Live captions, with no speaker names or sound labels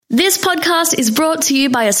This podcast is brought to you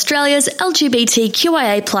by Australia's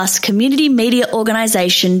LGBTQIA+ community media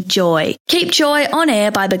organisation, Joy. Keep Joy on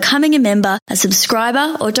air by becoming a member, a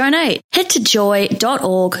subscriber or donate. Head to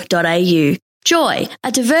joy.org.au. Joy,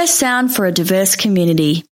 a diverse sound for a diverse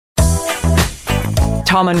community.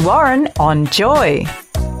 Tom and Warren on Joy.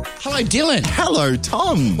 Hello, Dylan. Hello,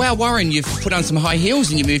 Tom. Wow, Warren, you've put on some high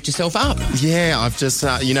heels and you moved yourself up. Yeah, I've just,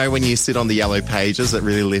 when you sit on the yellow pages, it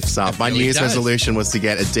really lifts up. My New Year's resolution was to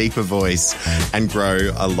get a deeper voice and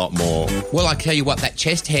grow a lot more. Well, I tell you what, that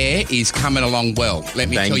chest hair is coming along well. Let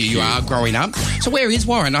me tell you, you are growing up. So where is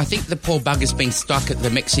Warren? I think the poor bugger's been stuck at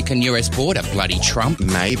the Mexican-US border. Bloody Trump.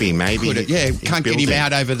 Maybe. Can't get him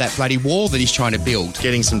out over that bloody wall that he's trying to build.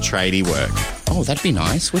 Getting some tradie work. Oh, that'd be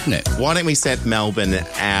nice, wouldn't it? Why don't we set Melbourne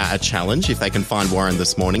a challenge? If they can find Warren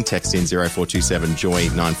this morning, text in 0427 Joy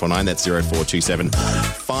 949. That's 0427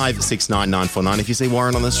 569 949. If you see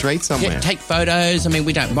Warren on the street somewhere, take photos. I mean,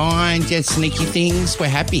 we don't mind. Sneaky things. We're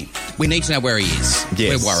happy. We need to know where he is.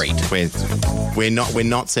 Yes, we're worried. We're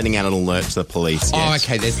not sending out an alert to the police yet. Oh,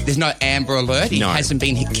 okay. There's no Amber Alert. He hasn't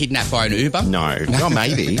been kidnapped by an Uber. No. Well,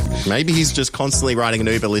 maybe he's just constantly riding an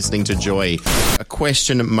Uber, listening to Joy. A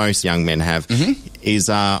question most young men have is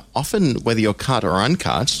often whether you're cut or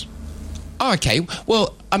uncut. Oh, okay.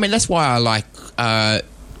 Well, I mean, that's why I like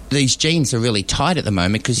these jeans are really tight at the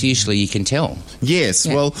moment because usually you can tell. Yes.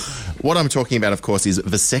 Yeah. Well, what I'm talking about, of course, is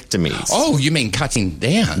vasectomies. Oh, you mean cutting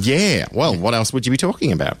down? Yeah. Well, what else would you be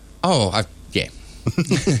talking about? Oh, yeah.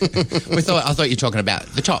 I thought you were talking about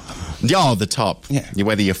the top. Oh, the top. Yeah.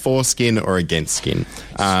 Whether you're for skin or against skin.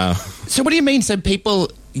 So what do you mean? So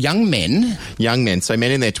young men, so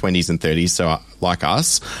men in their 20s and 30s, so like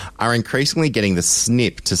us, are increasingly getting the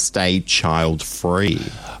snip to stay child-free.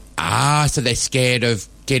 So they're scared of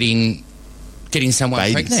getting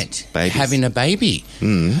someone pregnant, having a baby.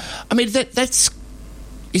 I mean, is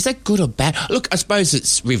that good or bad? Look, I suppose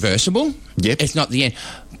it's reversible. Yep. It's not the end.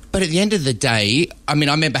 But at the end of the day, I mean,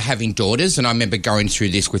 I remember having daughters, and I remember going through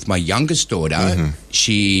this with my youngest daughter.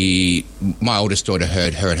 My oldest daughter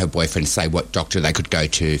heard her and her boyfriend say what doctor they could go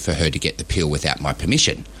to for her to get the pill without my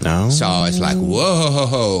permission. Oh. So I was like,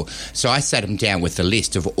 whoa. So I sat them down with a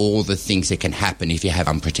list of all the things that can happen if you have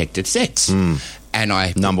unprotected sex. And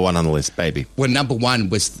number one on the list, baby. Well, number one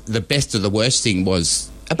was the best of the worst thing was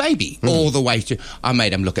a baby, all the way to... I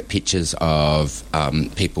made them look at pictures of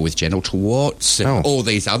people with genital warts and all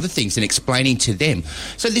these other things and explaining to them.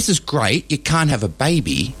 So this is great. You can't have a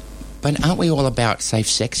baby, but aren't we all about safe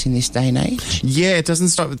sex in this day and age? Yeah, it doesn't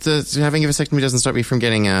stop... having a vasectomy doesn't stop you from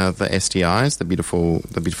getting the STIs, the beautiful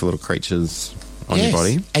little creatures on your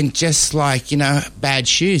body. And just like, bad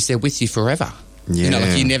shoes, they're with you forever.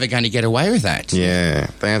 Yeah. You're never going to get away with that. Yeah,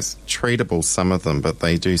 they're treatable, some of them, but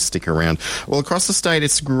they do stick around. Well, across the state,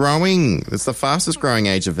 it's growing. It's the fastest growing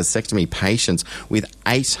age of vasectomy patients, with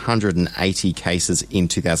 880 cases in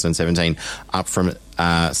 2017, up from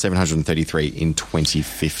 733 in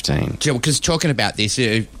 2015. Because talking about this,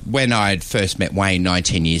 when I had first met Wayne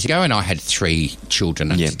 19 years ago, and I had 3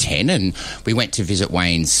 children under 10, and we went to visit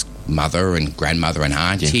Wayne's mother and grandmother and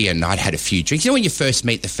auntie, and I'd had a few drinks. When you first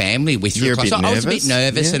meet the family with your class, I was a bit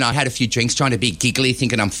nervous, and I had a few drinks, trying to be giggly,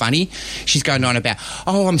 thinking I'm funny. She's going on about,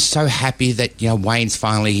 I'm so happy that Wayne's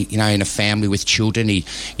finally in a family with children.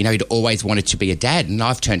 He'd always wanted to be a dad, and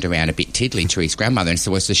I've turned around a bit tiddly to his grandmother and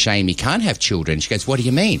said, well, it's a shame he can't have children. She goes, what do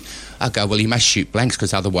you mean? I go, well, he must shoot blanks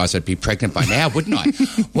because otherwise I'd be pregnant by now, wouldn't I?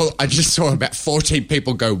 Well, I just saw about 14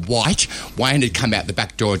 people go white. Wayne had come out the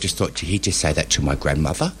back door and just thought, did he just say that to my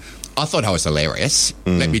grandmother? I thought I was hilarious.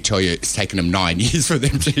 Let me tell you, it's taken them 9 years for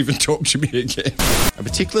them to even talk to me again. A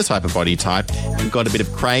particular type of body type got a bit of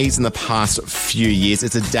craze in the past few years.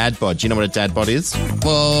 It's a dad bod. Do you know what a dad bod is?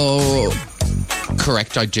 Well,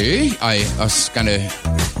 correct, I do. I was going to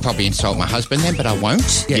probably insult my husband then, but I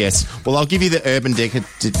won't. Yeah. Yes. Well, I'll give you the Urban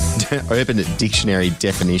Dictionary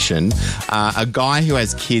definition. A guy who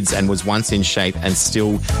has kids and was once in shape and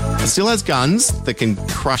still has guns that can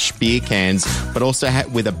crush beer cans, but also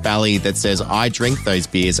with a belly that says, I drink those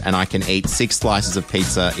beers and I can eat 6 slices of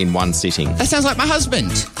pizza in one sitting. That sounds like my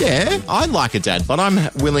husband. Yeah, I like a dad bod. I'm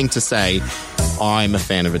willing to say I'm a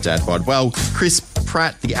fan of a dad bod. Well, Chris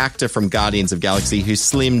Pratt, the actor from Guardians of the Galaxy, who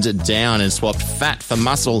slimmed down and swapped fat for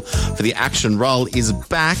muscle for the action role, is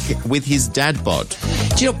back with his dad bod.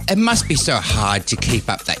 Do you know, it must be so hard to keep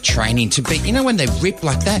up that training to be, when they rip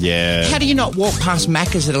like that. Yeah. How do you not walk past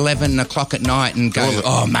Macca's at 11 o'clock at night and go,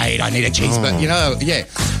 mate, I need a cheeseburger, yeah.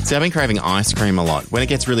 See, I've been craving ice cream a lot. When it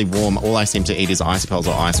gets really warm, all I seem to eat is icicles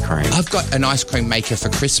or ice cream. I've got an ice cream maker for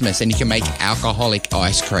Christmas, and you can make alcoholic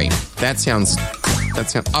ice cream. That sounds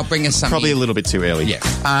That's I'll bring us some. probably a little bit too early.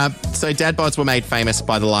 Yeah. So dad bods were made famous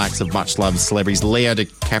by the likes of much-loved celebrities. Leo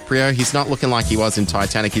DiCaprio, he's not looking like he was in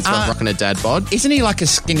Titanic. He's not rocking a dad bod. Isn't he like a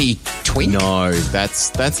skinny twink? No,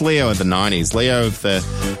 that's Leo of the 90s. Leo of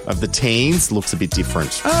the teens looks a bit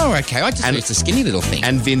different. Oh, okay. I just thought it's a skinny little thing.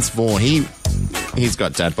 And Vince Vaughn, he's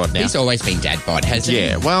got dad bod now. He's always been dad bod, hasn't he?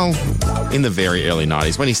 Yeah, well, in the very early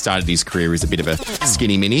 90s. When he started his career, he was a bit of a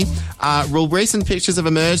skinny mini. Recent pictures have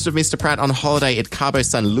emerged of Mr. Pratt on holiday at Cabo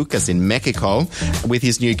San Lucas in Mexico with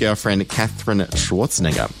his new girlfriend, Catherine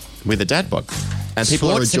Schwarzenegger, with a dad bod. And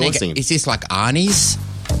people are rejoicing. Is this like Arnie's?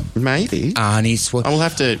 Maybe. Arnie's.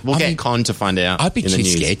 We'll get Con to find out. I'd be too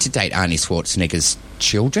scared to date Arnie Schwarzenegger's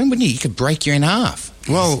children, wouldn't you? You could break you in half.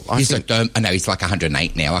 Well, I know he's like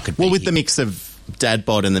 108 now. With the mix of dad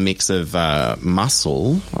bod and the mix of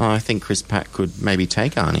muscle, I think Chris Pratt could maybe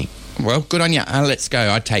take Arnie. Well, good on you. Let's go.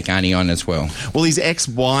 I'd take Arnie on as well. Well, his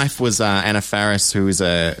ex-wife was Anna Faris, who is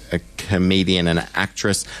a comedian and an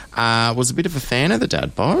actress, was a bit of a fan of the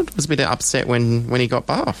dad bod, was a bit upset when he got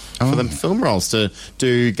buff for the film roles to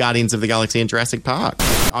do Guardians of the Galaxy and Jurassic Park.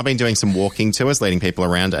 I've been doing some walking tours, leading people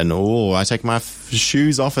around, and I take my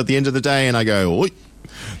shoes off at the end of the day and I go, oi.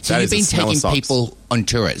 So you've been taking people on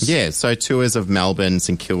tours? Yeah, so tours of Melbourne,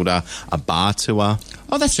 St Kilda, a bar tour.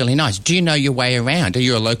 Oh, that's really nice. Do you know your way around? Are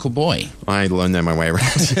you a local boy? I know my way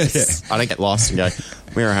around. I don't get lost and go,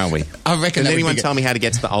 where are we? I reckon. Can anyone tell me how to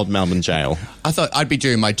get to the old Melbourne jail? I thought I'd be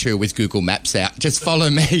doing my tour with Google Maps out. Just follow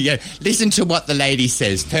me. Yeah. Listen to what the lady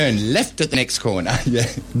says. Turn left at the next corner. Yeah.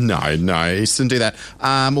 No, he shouldn't do that.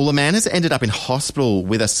 Well, the man has ended up in hospital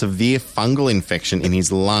with a severe fungal infection in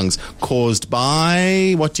his lungs caused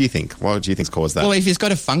by... What do you think? What do you think's caused that? Well, if he's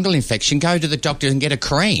got a fungal infection, go to the doctor and get a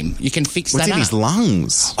cream. You can fix that up. It's in his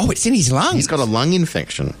lungs. Oh, it's in his lungs? He's got a lung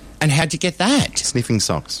infection. And how'd you get that? Sniffing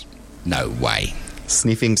socks. No way.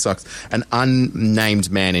 Sniffing socks. An unnamed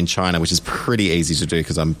man in China, which is pretty easy to do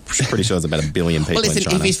because I'm pretty sure there's about 1 billion people in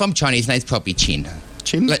China. If he's from China, his name's probably Chin.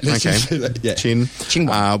 Chin? Okay. Yeah. Chin.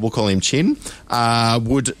 We'll call him Chin.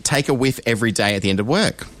 Would take a whiff every day at the end of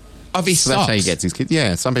work. Of his socks? That's how he gets his kids.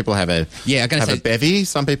 Yeah, some people have a bevy.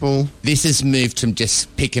 Some people... This has moved from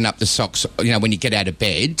just picking up the socks, when you get out of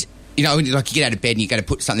bed... like you get out of bed and you got to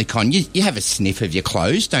put something on. You have a sniff of your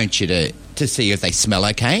clothes, don't you, to see if they smell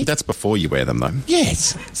okay? That's before you wear them, though.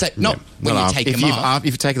 Yes. So when you take them off.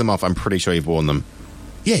 If you take them off, I'm pretty sure you've worn them.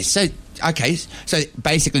 Yes. So, okay. So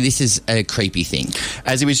basically this is a creepy thing.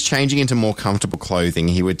 As he was changing into more comfortable clothing,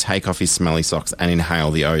 he would take off his smelly socks and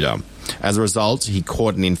inhale the odour. As a result, he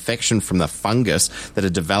caught an infection from the fungus that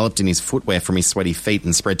had developed in his footwear from his sweaty feet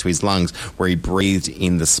and spread to his lungs, where he breathed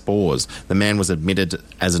in the spores. The man was admitted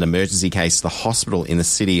as an emergency case to the hospital in the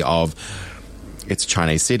city of... It's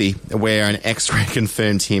Chinese City, where an X-ray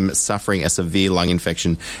confirmed him suffering a severe lung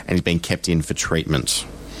infection and he's been kept in for treatment.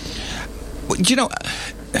 Well,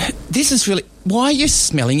 this is really... Why are you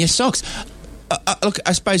smelling your socks? Look,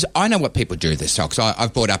 I suppose I know what people do with their socks.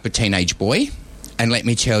 I've brought up a teenage boy... And let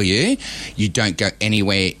me tell you, you don't go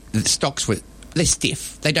anywhere. The stocks they're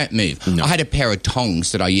stiff. They don't move. No. I had a pair of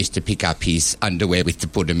tongs that I used to pick up his underwear with to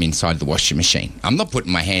put them inside the washing machine. I'm not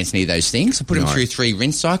putting my hands near those things. I put them through 3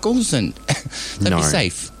 rinse cycles and they'd be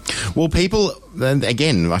safe. Well, people,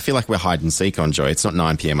 again, I feel like we're hide and seek on Joy. It's not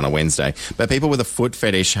 9 p.m. on a Wednesday. But people with a foot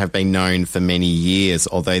fetish have been known for many years,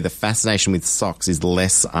 although the fascination with socks is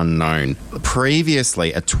less unknown.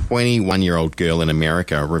 Previously, a 21-year-old girl in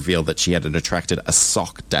America revealed that she had attracted a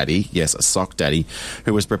sock daddy, yes, a sock daddy,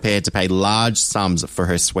 who was prepared to pay large sums for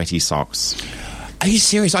her sweaty socks. Are you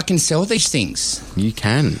serious? I can sell these things. You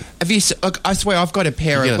can. I swear I've got a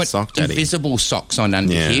pair of invisible socks on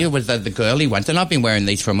under here with the girly ones, and I've been wearing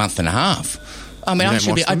these for a month and a half. I mean,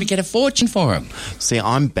 I'd get a fortune for them. See,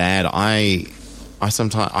 I'm bad. I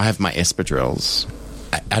sometimes have my espadrilles.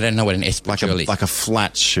 I don't know what an espadrille is. Like a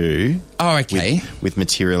flat shoe. Oh, okay. With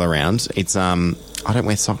material around. It's I don't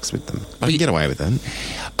wear socks with them. I can get away with it.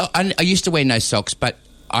 I used to wear no socks, but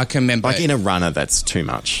I can remember... Like in a runner, that's too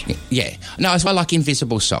much. Yeah. No, I like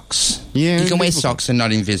invisible socks. Yeah. You can wear socks and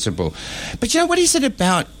not invisible. But what is it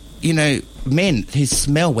about, men who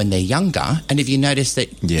smell when they're younger, and if you notice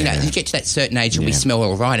that, you get to that certain age and we smell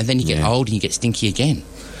all right, and then you get old and you get stinky again.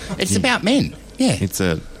 It's about men. Yeah. It's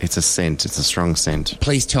a scent. It's a strong scent.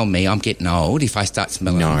 Please tell me I'm getting old if I start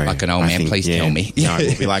smelling like an old man. Please tell me. No,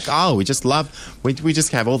 we'll be like, we just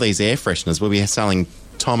have all these air fresheners. We'll be selling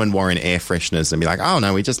Tom and Warren air fresheners and be like, oh,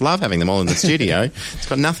 no, we just love having them all in the studio. It's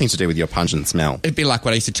got nothing to do with your pungent smell. It'd be like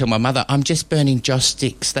what I used to tell my mother, I'm just burning joss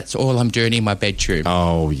sticks. That's all I'm doing in my bedroom.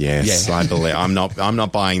 Oh, yes. Yeah. I believe I'm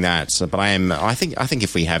not buying that. But I am. I think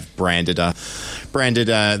if we have branded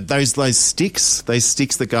those sticks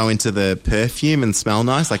that go into the perfume and smell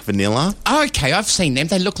nice, like vanilla. Oh, okay, I've seen them.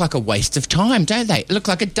 They look like a waste of time, don't they? Look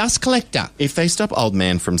like a dust collector. If they stop old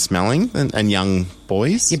man from smelling and young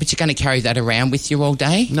boys. Yeah, but you're going to carry that around with you all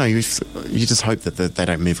day? No, you just hope that they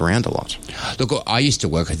don't move around a lot. Look, I used to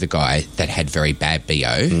work with a guy that had very bad BO,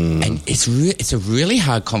 and it's a really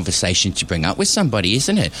hard conversation to bring up with somebody,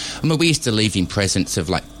 isn't it? I mean, we used to leave him presents of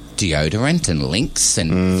like deodorant and Lynx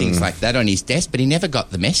and things like that on his desk, but he never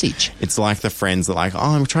got the message. It's like the friends that are like, oh,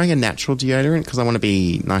 I'm trying a natural deodorant because I want to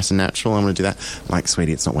be nice and natural. I want to do that. I'm like,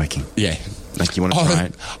 sweetie, it's not working. Yeah. Like, you want to try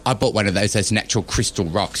it? I bought one of those natural crystal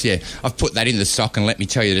rocks, yeah. I've put that in the sock and let me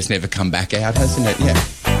tell you, it's never come back out, hasn't it? Yeah.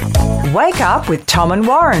 Wake up with Tom and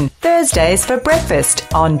Warren, Thursdays for breakfast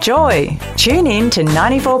on Joy. Tune in to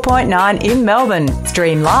 94.9 in Melbourne.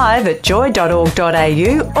 Stream live at joy.org.au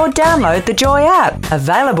or download the Joy app.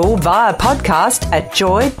 Available via podcast at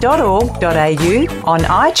joy.org.au, on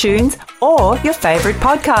iTunes or your favourite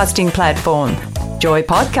podcasting platform. Joy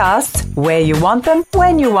Podcasts, where you want them,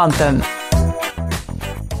 when you want them.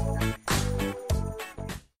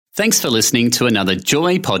 Thanks for listening to another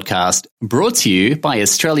Joy podcast brought to you by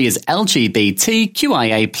Australia's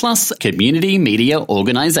LGBTQIA+ community media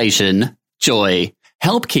organisation, Joy.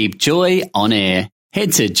 Help keep Joy on air.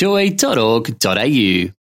 Head to joy.org.au.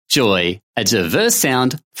 Joy, a diverse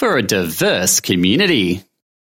sound for a diverse community.